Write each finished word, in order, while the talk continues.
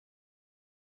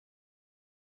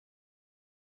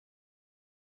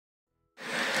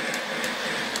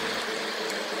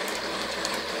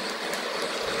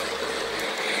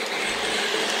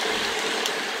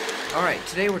Alright,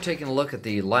 today we're taking a look at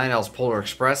the Lionel's Polar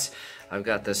Express. I've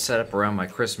got this set up around my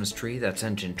Christmas tree. That's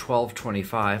engine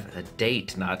 1225, a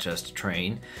date, not just a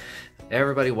train.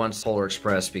 Everybody wants Polar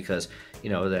Express because, you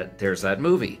know, that there's that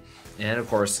movie. And of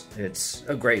course, it's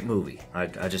a great movie. I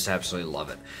just absolutely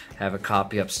love it. I have a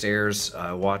copy upstairs.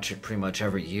 I watch it pretty much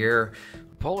every year.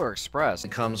 Polar Express, it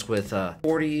comes with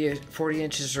 40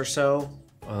 inches or so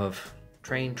of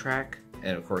train track.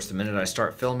 And of course, the minute I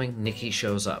start filming, Nikki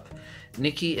shows up.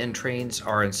 Nikki and trains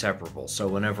are inseparable, so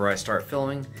whenever I start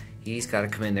filming, he's got to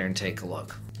come in there and take a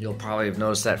look. You'll probably have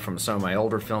noticed that from some of my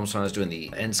older films when I was doing the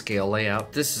N-scale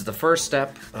layout. This is the first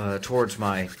step towards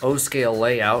my O-scale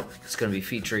layout. It's going to be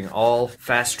featuring all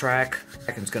fast track.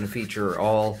 It's going to feature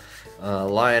all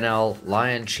Lionel,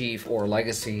 Lion Chief, or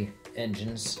Legacy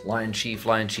engines. Lion Chief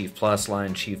Plus,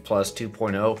 Lion Chief Plus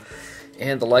 2.0.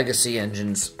 and the Legacy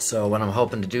engines. So what I'm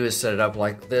hoping to do is set it up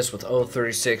like this with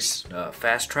 036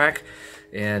 fast track,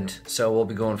 and so we'll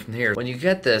be going from here. When you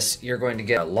get this, you're going to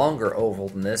get a longer oval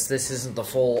than this. This isn't the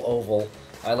full oval.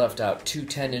 I left out two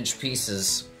 10-inch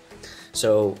pieces,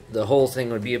 so the whole thing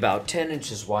would be about 10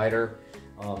 inches wider.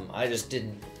 I just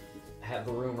didn't have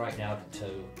the room right now to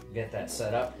get that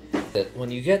set up.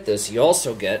 When you get this, you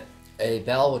also get a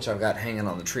bell, which I've got hanging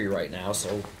on the tree right now,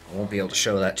 so I won't be able to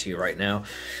show that to you right now.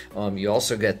 You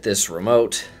also get this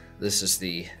remote. This is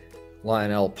the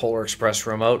Lionel Polar Express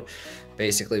remote.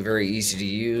 Basically very easy to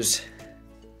use.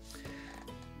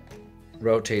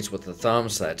 Rotates with the thumb,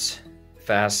 so that's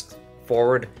fast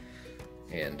forward.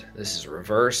 And this is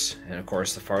reverse. And of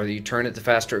course, the farther you turn it, the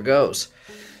faster it goes.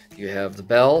 You have the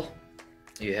bell.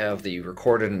 You have the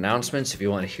recorded announcements if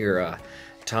you want to hear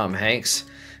Tom Hanks.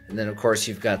 And then of course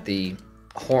you've got the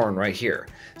horn right here.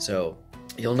 So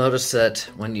you'll notice that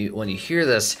when you hear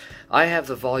this, I have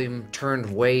the volume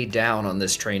turned way down on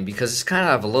this train because it's kind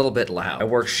of a little bit loud. I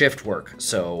work shift work,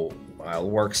 so I'll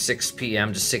work 6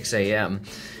 p.m. to 6 a.m.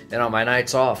 and on my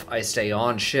nights off, I stay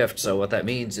on shift. So what that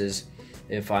means is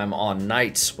if I'm on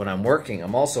nights when I'm working,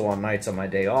 I'm also on nights on my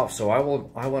day off. So I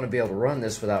want to be able to run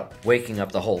this without waking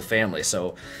up the whole family.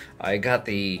 So I got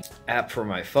the app for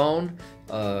my phone,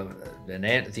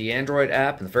 the Android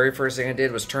app, and the very first thing I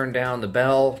did was turn down the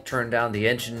bell, turn down the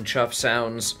engine chuff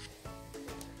sounds.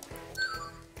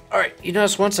 Alright, you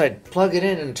notice once I plug it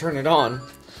in and turn it on,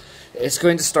 it's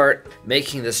going to start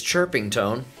making this chirping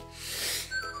tone,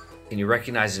 and you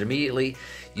recognize it immediately.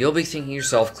 You'll be thinking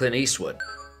yourself Clint Eastwood.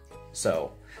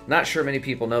 So, not sure many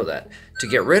people know that. To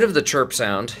get rid of the chirp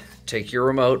sound, take your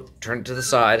remote, turn it to the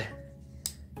side,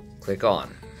 click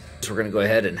on. So we're going to go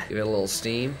ahead and give it a little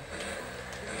steam.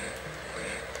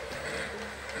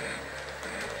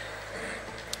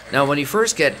 Now when you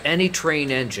first get any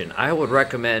train engine, I would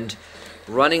recommend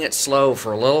running it slow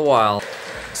for a little while.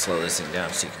 Slow this thing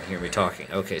down so you can hear me talking.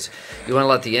 Okay, so you want to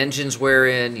let the engines wear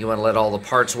in, you want to let all the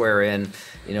parts wear in,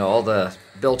 you know, all the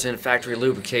built-in factory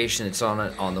lubrication that's on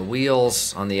it, on the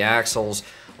wheels, on the axles,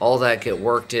 all that get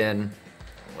worked in.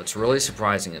 What's really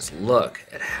surprising is look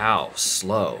at how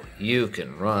slow you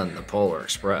can run the Polar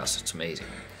Express. It's amazing.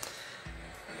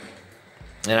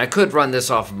 And I could run this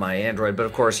off of my Android, but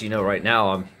of course, you know, right now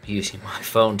I'm using my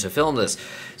phone to film this.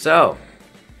 So,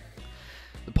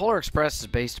 the Polar Express is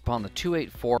based upon the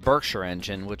 284 Berkshire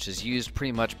engine, which is used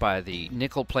pretty much by the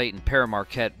Nickel Plate and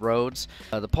Paramarquette roads.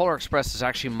 The Polar Express is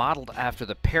actually modeled after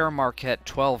the Paramarquette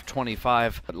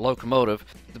 1225 locomotive.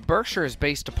 The Berkshire is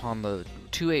based upon the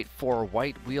 284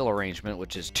 white wheel arrangement,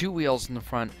 which is 2 wheels in the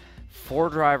front, 4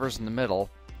 drivers in the middle,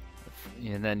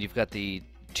 and then you've got the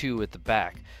 2 at the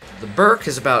back. The Berk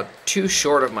is about too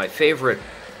short of my favorite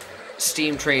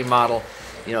steam train model.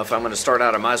 You know, if I'm going to start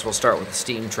out, I might as well start with the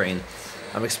steam train.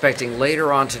 I'm expecting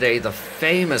later on today the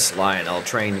famous Lionel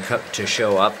train to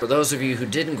show up. For those of you who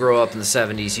didn't grow up in the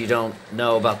 70s, you don't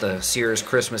know about the Sears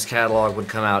Christmas catalog would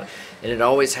come out, and it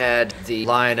always had the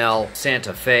Lionel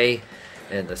Santa Fe.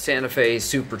 And the Santa Fe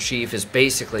Super Chief is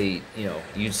basically, you know,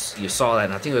 you saw that,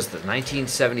 and I think it was the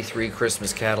 1973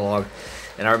 Christmas catalog.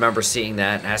 And I remember seeing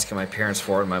that and asking my parents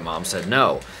for it, and my mom said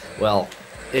no. Well,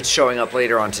 it's showing up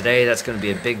later on today. That's going to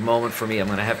be a big moment for me. I'm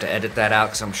going to have to edit that out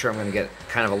because I'm sure I'm going to get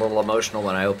kind of a little emotional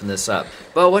when I open this up.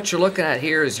 But what you're looking at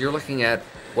here is you're looking at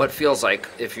what feels like,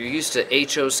 if you're used to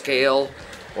HO scale,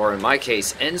 or in my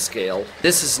case, N scale,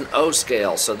 this is an O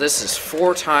scale. So this is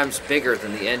 4 times bigger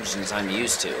than the engines I'm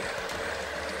used to.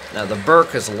 Now the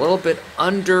Berk is a little bit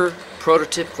under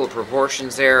prototypical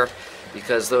proportions there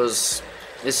because this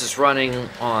is running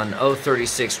on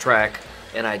 036 track,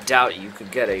 and I doubt you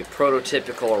could get a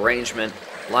prototypical arrangement.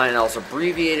 Lionel's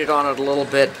abbreviated on it a little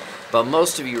bit, but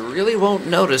most of you really won't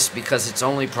notice because it's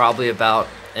only probably about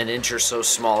an inch or so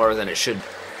smaller than it should.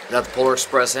 Got the Polar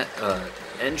Express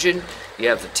engine. You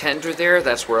have the tender there,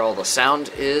 that's where all the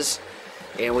sound is.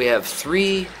 And we have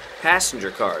 3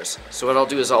 passenger cars. So what I'll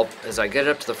do is as I get it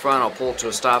up to the front, I'll pull it to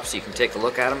a stop so you can take a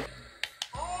look at them.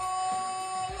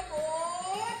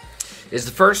 The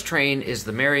first train is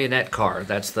the marionette car.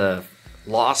 That's the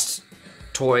Lost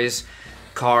Toys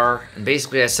car, and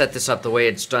basically I set this up the way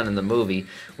it's done in the movie.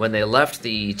 When they left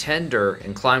the tender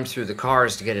and climbed through the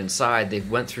cars to get inside, they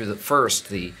went through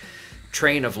the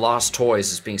train of lost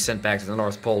toys is being sent back to the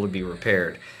North Pole to be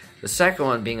repaired. The second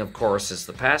one being, of course, is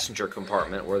the passenger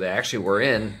compartment where they actually were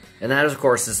in, and that, of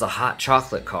course, is the hot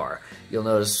chocolate car. You'll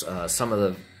notice some of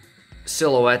the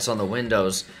silhouettes on the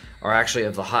windows are actually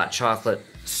of the hot chocolate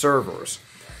servers.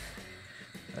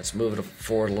 Let's move it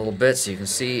forward a little bit so you can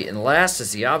see. And last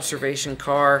is the observation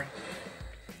car.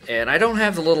 And I don't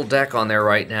have the little deck on there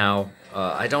right now.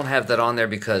 I don't have that on there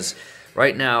because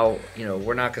right now, you know,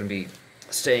 we're not going to be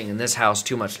staying in this house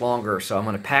too much longer. So I'm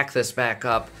going to pack this back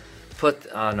up,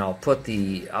 and I'll put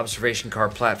the observation car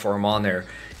platform on there.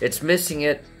 It's missing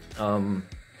it,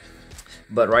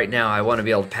 but right now I want to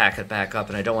be able to pack it back up,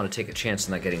 and I don't want to take a chance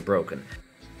on that getting broken.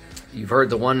 You've heard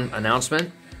the one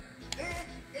announcement.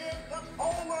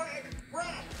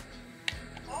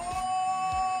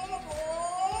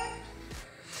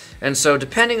 And so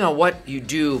depending on what you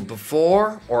do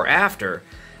before or after,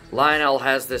 Lionel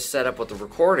has this set up with the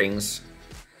recordings.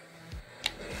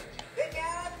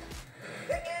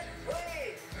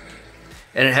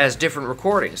 And it has different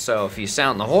recordings. So if you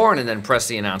sound the horn and then press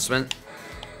the announcement,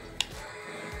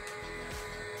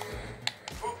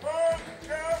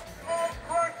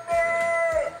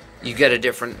 you get a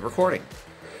different recording.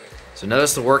 So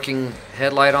notice the working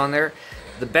headlight on there.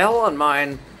 The bell on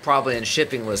mine, probably in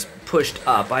shipping, was pushed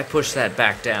up. I pushed that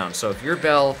back down. So if your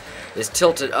bell is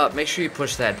tilted up, make sure you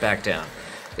push that back down.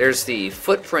 There's the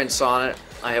footprints on it.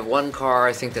 I have one car,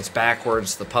 I think that's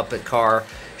backwards. The puppet car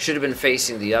should have been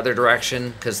facing the other direction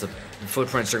because the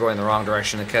footprints are going the wrong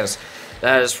direction, because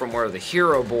that is from where the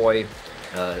hero boy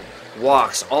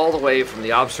walks all the way from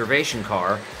the observation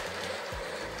car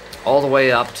all the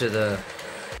way up to the...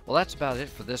 Well, that's about it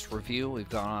for this review. We've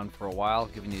gone on for a while,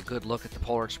 giving you a good look at the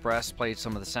Polar Express, played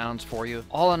some of the sounds for you.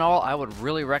 All in all, I would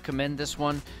really recommend this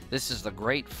one. This is the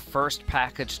great first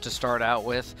package to start out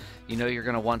with. You know you're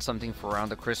going to want something for around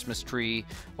the Christmas tree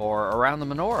or around the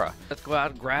menorah. Let's go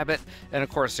out and grab it. And of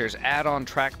course, there's add-on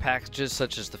track packages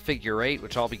such as the Figure 8,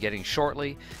 which I'll be getting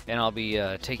shortly. And I'll be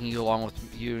taking you along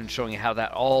with you and showing you how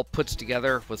that all puts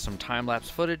together with some time-lapse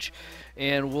footage.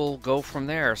 And we'll go from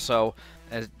there. So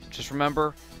just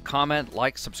remember, comment,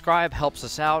 like, subscribe, helps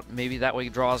us out. Maybe that way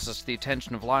draws us the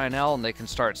attention of Lionel, and they can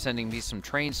start sending me some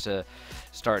trains to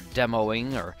start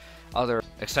demoing or other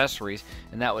accessories,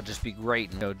 and that would just be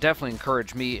great. And definitely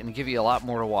encourage me and give you a lot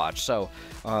more to watch. So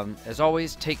as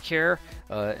always, take care,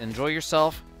 enjoy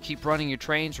yourself, keep running your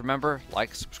trains. Remember,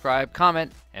 like, subscribe,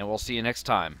 comment, and we'll see you next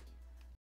time.